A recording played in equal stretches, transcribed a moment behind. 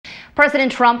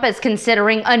President Trump is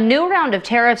considering a new round of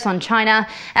tariffs on China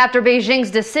after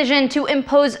Beijing's decision to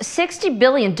impose $60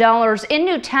 billion in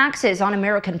new taxes on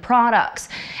American products.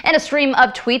 In a stream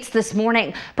of tweets this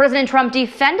morning, President Trump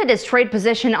defended his trade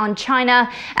position on China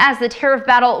as the tariff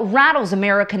battle rattles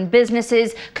American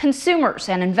businesses, consumers,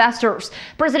 and investors.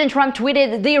 President Trump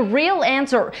tweeted, "The real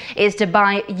answer is to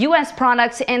buy U.S.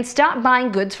 products and stop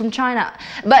buying goods from China."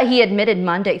 But he admitted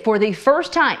Monday for the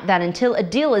first time that until a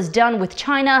deal is done with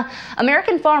China,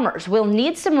 American farmers will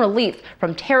need some relief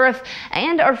from tariff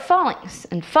and are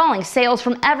falling sales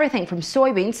from everything from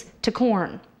soybeans to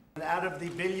corn. Out of the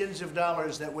billions of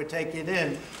dollars that we're taking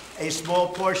in, a small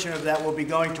portion of that will be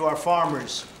going to our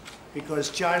farmers because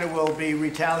China will be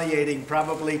retaliating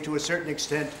probably to a certain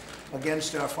extent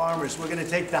against our farmers. We're going to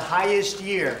take the highest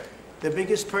year, the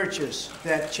biggest purchase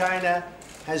that China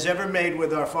has ever made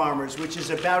with our farmers, which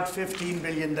is about $15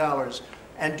 billion,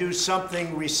 and do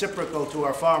something reciprocal to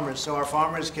our farmers so our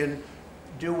farmers can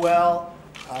do well.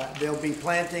 They'll be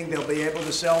planting, they'll be able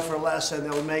to sell for less, and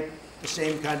they'll make the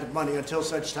same kind of money until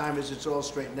such time as it's all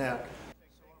straightened out.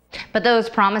 But those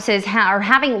promises are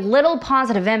having little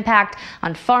positive impact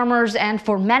on farmers, and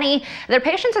for many, their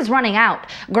patience is running out.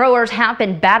 Growers have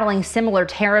been battling similar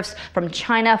tariffs from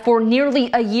China for nearly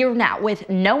a year now, with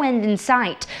no end in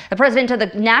sight. The president of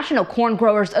the National Corn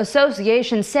Growers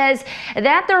Association says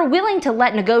that they're willing to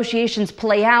let negotiations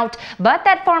play out, but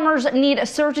that farmers need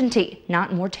certainty,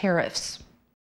 not more tariffs.